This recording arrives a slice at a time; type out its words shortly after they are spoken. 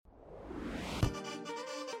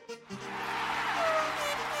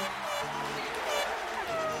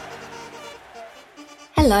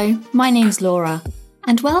Hello, my name's Laura,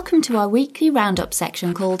 and welcome to our weekly roundup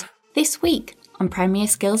section called This Week on Premier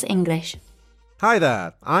Skills English. Hi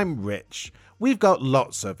there, I'm Rich. We've got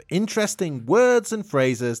lots of interesting words and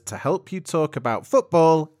phrases to help you talk about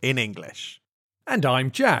football in English. And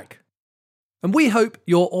I'm Jack. And we hope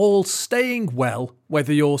you're all staying well,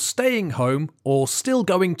 whether you're staying home or still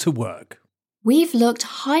going to work. We've looked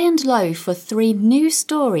high and low for 3 new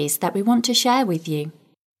stories that we want to share with you.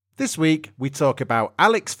 This week, we talk about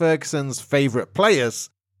Alex Ferguson's favourite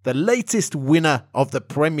players, the latest winner of the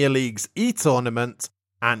Premier League's e-tournament,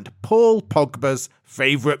 and Paul Pogba's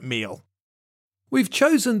favourite meal. We've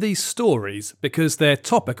chosen these stories because they're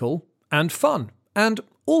topical and fun, and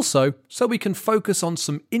also so we can focus on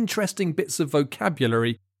some interesting bits of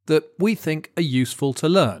vocabulary that we think are useful to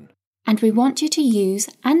learn. And we want you to use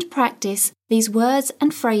and practice these words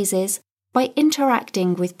and phrases by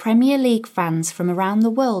interacting with Premier League fans from around the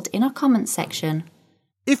world in our comments section.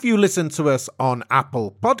 If you listen to us on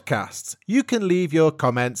Apple Podcasts, you can leave your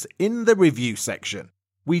comments in the review section.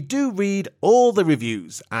 We do read all the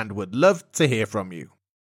reviews and would love to hear from you.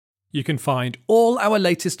 You can find all our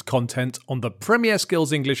latest content on the Premier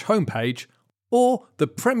Skills English homepage or the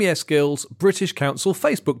Premier Skills British Council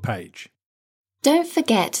Facebook page. Don't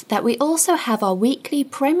forget that we also have our weekly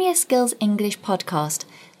Premier Skills English podcast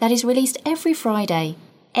that is released every Friday.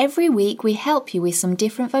 Every week we help you with some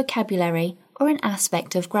different vocabulary or an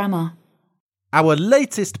aspect of grammar. Our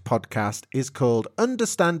latest podcast is called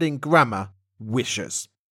Understanding Grammar Wishes.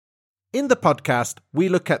 In the podcast, we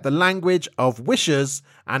look at the language of wishes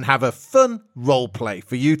and have a fun role play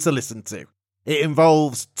for you to listen to. It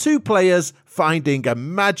involves 2 players finding a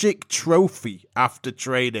magic trophy after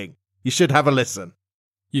training. You should have a listen.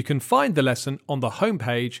 You can find the lesson on the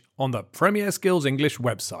homepage on the Premier Skills English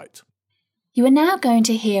website. You are now going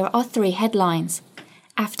to hear our 3 headlines.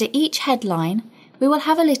 After each headline, we will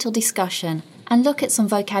have a little discussion and look at some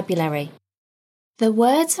vocabulary. The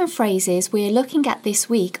words and phrases we are looking at this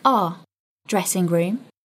week are dressing room,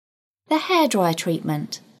 the hairdryer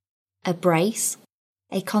treatment, a brace,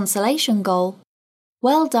 a consolation goal,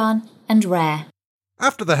 well done and rare.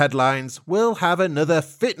 After the headlines, we'll have another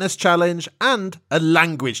fitness challenge and a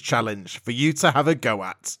language challenge for you to have a go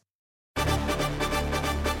at.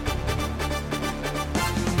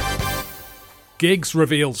 Giggs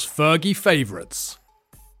reveals Fergie favourites.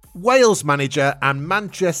 Wales manager and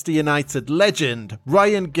Manchester United legend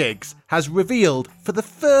Ryan Giggs has revealed for the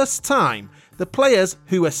first time the players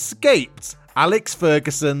who escaped Alex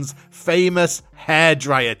Ferguson's famous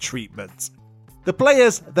hairdryer treatment. The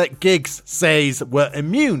players that Giggs says were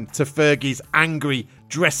immune to Fergie's angry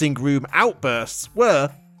dressing room outbursts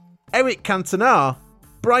were Eric Cantona,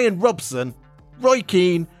 Brian Robson, Roy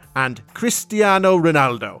Keane and Cristiano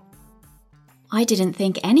Ronaldo. I didn't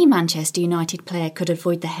think any Manchester United player could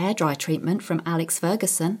avoid the hairdryer treatment from Alex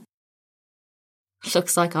Ferguson.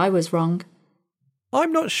 Looks like I was wrong.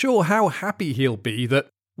 I'm not sure how happy he'll be that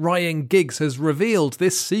Ryan Giggs has revealed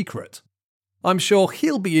this secret. I'm sure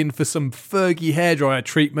he'll be in for some Fergie hairdryer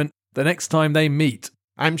treatment the next time they meet.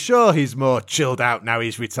 I'm sure he's more chilled out now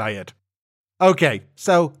he's retired. OK,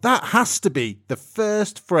 so that has to be the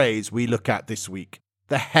first phrase we look at this week,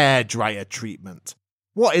 the hairdryer treatment.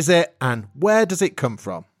 What is it and where does it come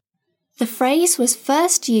from? The phrase was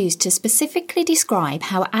first used to specifically describe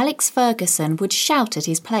how Alex Ferguson would shout at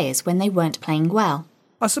his players when they weren't playing well.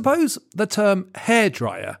 I suppose the term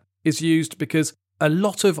hairdryer is used because a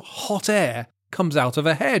lot of hot air comes out of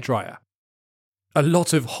a hairdryer. A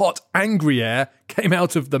lot of hot, angry air came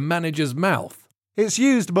out of the manager's mouth. It's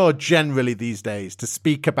used more generally these days to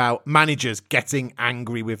speak about managers getting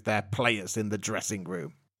angry with their players in the dressing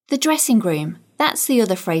room. The dressing room, that's the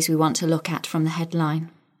other phrase we want to look at from the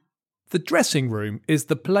headline. The dressing room is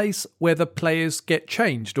the place where the players get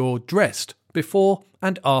changed or dressed before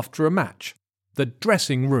and after a match. The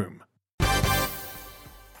dressing room.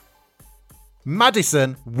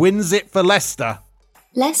 Maddison wins it for Leicester.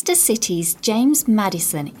 Leicester City's James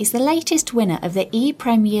Maddison is the latest winner of the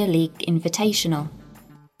E-Premier League Invitational.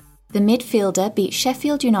 The midfielder beat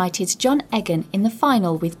Sheffield United's John Egan in the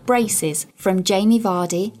final with braces from Jamie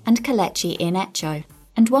Vardy and Kelechi Iheanacho,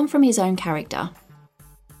 and one from his own character.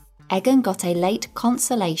 Egan got a late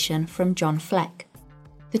consolation from John Fleck.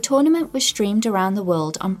 The tournament was streamed around the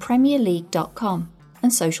world on PremierLeague.com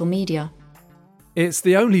and social media. It's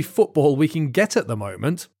the only football we can get at the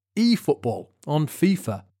moment, eFootball on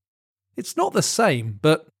FIFA. It's not the same,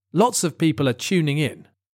 but lots of people are tuning in.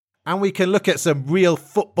 And we can look at some real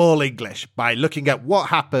football English by looking at what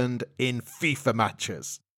happened in FIFA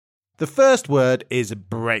matches. The first word is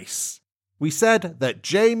brace. We said that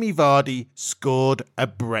Jamie Vardy scored a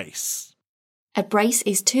brace. A brace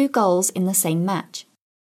is 2 goals in the same match.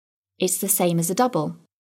 It's the same as a double.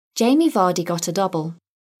 Jamie Vardy got a double.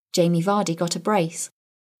 Jamie Vardy got a brace.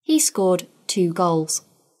 He scored 2 goals.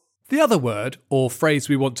 The other word or phrase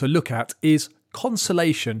we want to look at is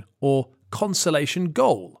consolation or consolation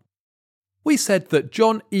goal. We said that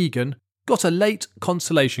John Egan got a late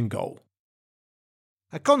consolation goal.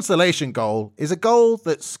 A consolation goal is a goal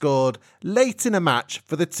that's scored late in a match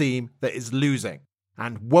for the team that is losing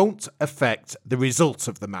and won't affect the result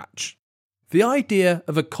of the match. The idea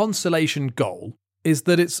of a consolation goal is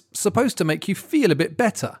that it's supposed to make you feel a bit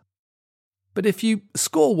better. But if you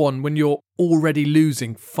score one when you're already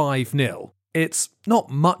losing 5-0, it's not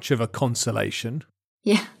much of a consolation.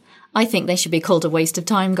 Yeah, I think they should be called a waste of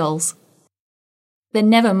time goals. They're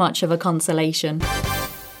never much of a consolation.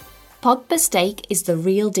 Pogba steak is the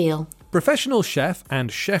real deal. Professional chef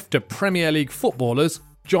and chef de Premier League footballers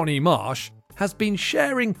Johnny Marsh has been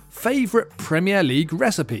sharing favourite Premier League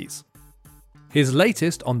recipes. His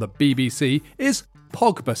latest on the BBC is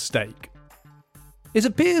Pogba steak. It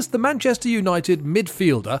appears the Manchester United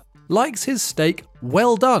midfielder likes his steak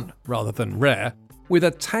well done rather than rare, with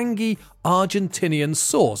a tangy Argentinian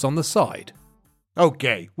sauce on the side.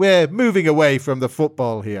 OK, we're moving away from the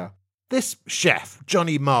football here. This chef,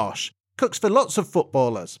 Johnny Marsh, cooks for lots of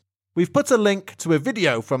footballers. We've put a link to a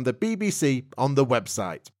video from the BBC on the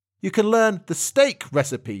website. You can learn the steak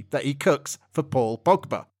recipe that he cooks for Paul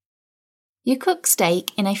Pogba. You cook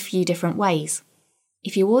steak in a few different ways.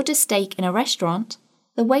 If you order steak in a restaurant,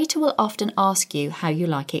 the waiter will often ask you how you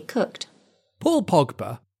like it cooked. Paul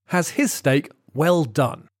Pogba has his steak well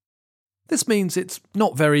done. This means it's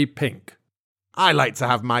not very pink. I like to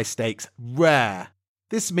have my steaks rare.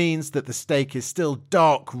 This means that the steak is still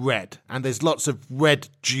dark red and there's lots of red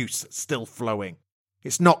juice still flowing.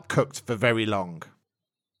 It's not cooked for very long.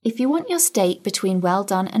 If you want your steak between well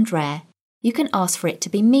done and rare, you can ask for it to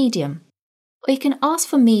be medium. Or you can ask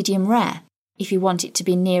for medium rare if you want it to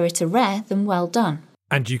be nearer to rare than well done.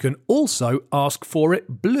 And you can also ask for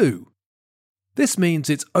it blue. This means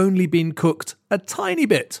it's only been cooked a tiny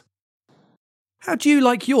bit. How do you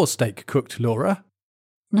like your steak cooked, Laura?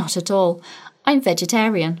 Not at all. I'm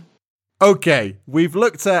vegetarian. OK, we've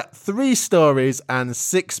looked at 3 stories and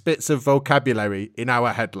 6 bits of vocabulary in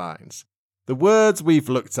our headlines. The words we've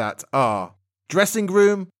looked at are dressing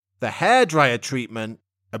room, the hairdryer treatment,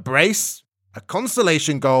 a brace, a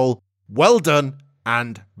consolation goal, well done,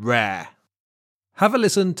 and rare. Have a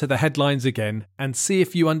listen to the headlines again and see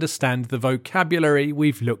if you understand the vocabulary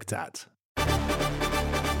we've looked at.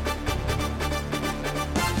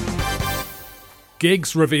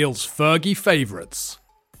 Giggs reveals Fergie favourites.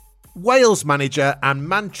 Wales manager and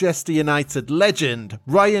Manchester United legend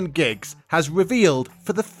Ryan Giggs has revealed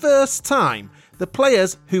for the first time the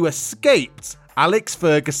players who escaped Alex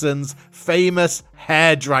Ferguson's famous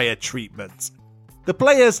hairdryer treatment. The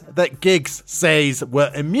players that Giggs says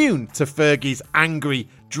were immune to Fergie's angry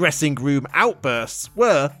dressing room outbursts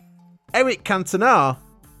were Eric Cantona,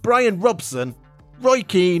 Brian Robson, Roy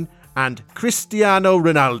Keane and Cristiano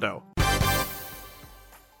Ronaldo.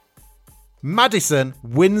 Maddison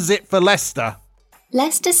wins it for Leicester.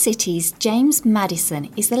 Leicester City's James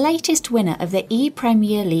Maddison is the latest winner of the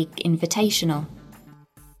E-Premier League Invitational.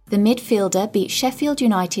 The midfielder beat Sheffield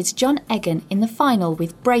United's John Egan in the final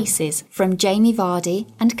with braces from Jamie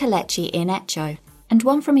Vardy and Kelechi Iheanacho, and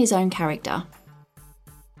one from his own character.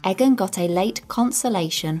 Egan got a late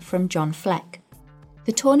consolation from John Fleck.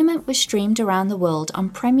 The tournament was streamed around the world on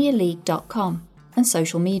PremierLeague.com and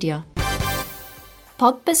social media.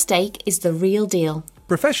 Pogba steak is the real deal.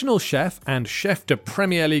 Professional chef and chef de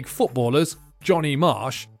Premier League footballers Johnny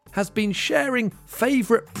Marsh has been sharing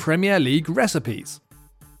favourite Premier League recipes.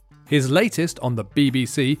 His latest on the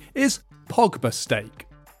BBC is Pogba steak.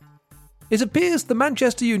 It appears the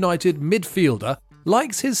Manchester United midfielder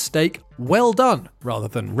likes his steak well done rather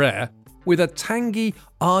than rare, with a tangy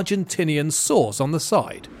Argentinian sauce on the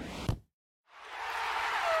side.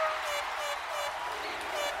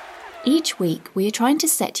 Each week we are trying to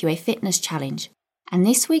set you a fitness challenge, and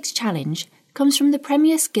this week's challenge comes from the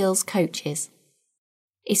Premier Skills coaches.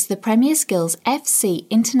 It's the Premier Skills FC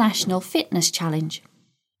International Fitness Challenge.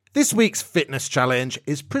 This week's fitness challenge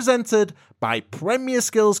is presented by Premier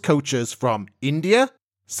Skills coaches from India,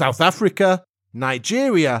 South Africa,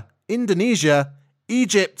 Nigeria, Indonesia,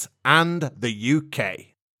 Egypt and the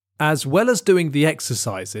UK. As well as doing the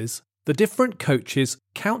exercises, the different coaches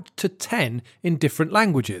count to 10 in different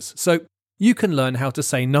languages, so you can learn how to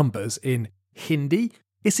say numbers in Hindi,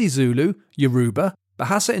 isiZulu, Yoruba,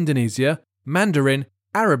 Bahasa Indonesia, Mandarin,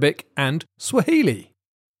 Arabic and Swahili.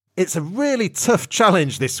 It's a really tough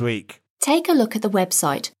challenge this week. Take a look at the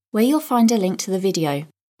website where you'll find a link to the video,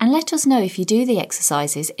 and let us know if you do the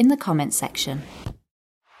exercises in the comments section.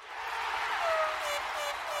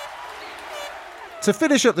 To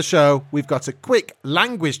finish up the show, we've got a quick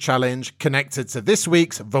language challenge connected to this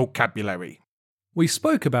week's vocabulary. We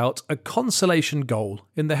spoke about a consolation goal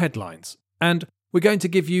in the headlines, and we're going to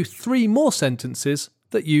give you 3 more sentences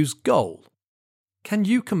that use goal. Can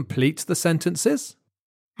you complete the sentences?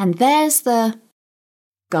 And there's the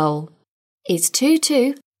goal. It's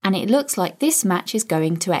 2-2, and it looks like this match is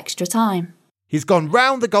going to extra time. He's gone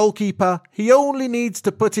round the goalkeeper. He only needs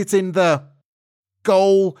to put it in the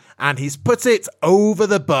goal, and he's put it over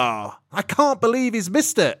the bar. I can't believe he's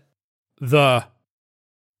missed it. The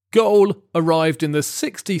goal arrived in the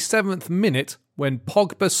 67th minute when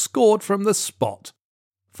Pogba scored from the spot.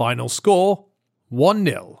 Final score,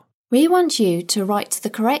 1-0. We want you to write the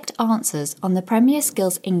correct answers on the Premier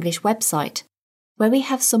Skills English website, where we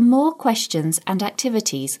have some more questions and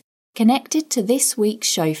activities connected to this week's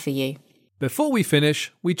show for you. Before we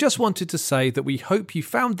finish, we just wanted to say that we hope you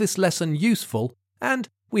found this lesson useful, and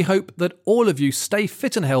we hope that all of you stay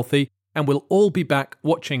fit and healthy, and we'll all be back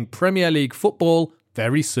watching Premier League football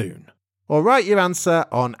very soon. Or write your answer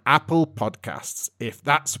on Apple Podcasts, if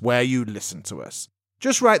that's where you listen to us.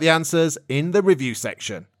 Just write the answers in the review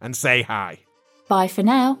section and say hi. Bye for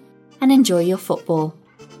now, and enjoy your football.